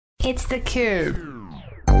It's the kid.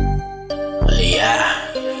 Yeah,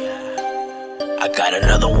 I got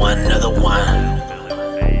another one.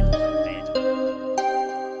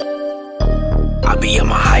 I be on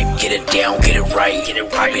my hype, get it down, get it right.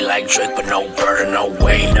 I be like Drake, but no burden, no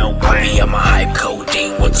way. I be on my hype,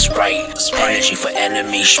 codeine with the Sprite. Energy for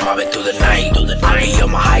enemies, mobbing through the night. I be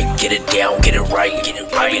on my hype, get it down, get it right.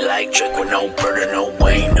 I be like Drake with no burden, no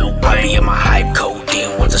way. I be on my hype,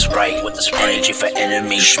 codeine with the Sprite. Energy for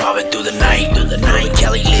enemies, mobbing through the night.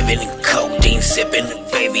 Kelly living, codeine sipping.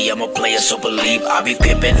 Baby, I'm a player, so believe I be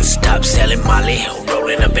pippin'. Stop selling Molly,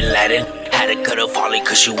 rolling up in Latin. Had to cut off Holly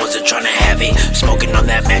cause she wasn't trying to have it. Smoking on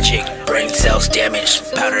that magic, brain cells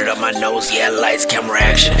damaged. Powdered up my nose, yeah, lights, camera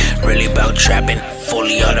action. Really about trapping,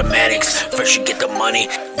 fully automatics. First you get the money,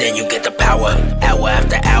 then you get the power. Hour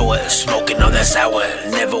after hour, smoking on that sour.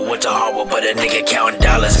 Never went to Harvard, but a nigga counting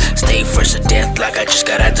dollars. Stay fresh to death like I just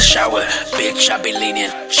got out the shower. Bitch, I be leaning,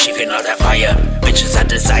 shaking all that fire. Bitches I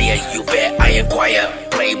desire, you bet I inquire.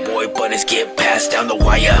 Playboy bunnies get passed down the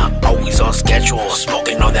wire. Always on schedule,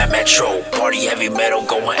 smoking on that metro. Party heavy metal,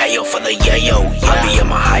 going ayo for the yayo. I be on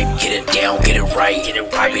my hype, get it down, get it right.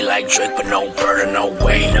 I be like Drake, but no burden, no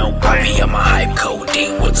way. I be on my hype,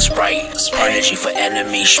 codeine with the Sprite. Energy for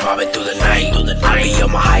enemies, mobbing through the night. I be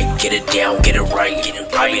on my hype, get it down, get it right.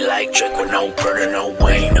 I be like Drake with no burden, no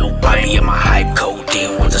way. I be on my hype,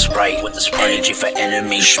 codeine with the Sprite. Energy for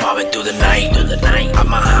enemies, mobbing through the night.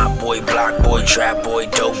 I'm a hot boy, block boy, trap boy,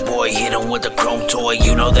 dope boy. Hit 'em with a chrome toy,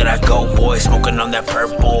 you know that I go boy. Smoking on that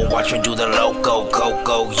purple, watch me do the loco,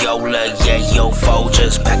 Coco, Yola, yeah, yo,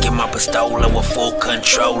 Folgers. Packing my pistola with full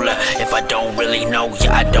controller. If I don't really know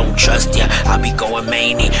ya, I don't trust ya. I be going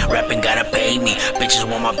many, rapping gotta pay me. Bitches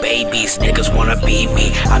want my babies, niggas wanna be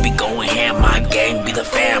me. I be going ham, my gang be the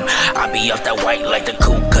fam. I be off that white like the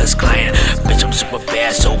Ku Klux Klan. Bitch, I'm super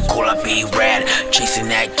bad, so cool, I be rad. Chasing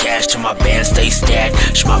that cash till my band stay stacked.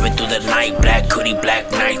 Schmobbing through the night, black hoodie,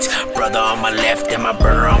 black nights. Brother on my left and my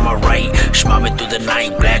burner on my right. Schmobbing through the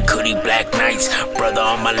night, black hoodie, black nights. Brother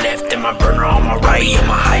on my left and my burner on my right. In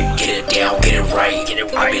my hype, get it down, get it right.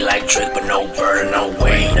 I be like Drake, but no burden, no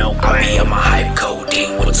way. I be on my hype,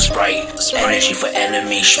 codeine with the Sprite. Energy for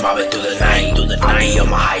enemies, schmobbing through the night. I be on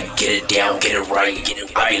my hype, get it down, get it right.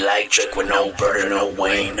 I be like Drake with no burden, no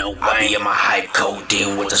way. I be on my hype,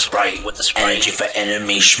 codeine with the Sprite. Energy for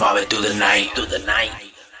enemies, schmobbing through the night.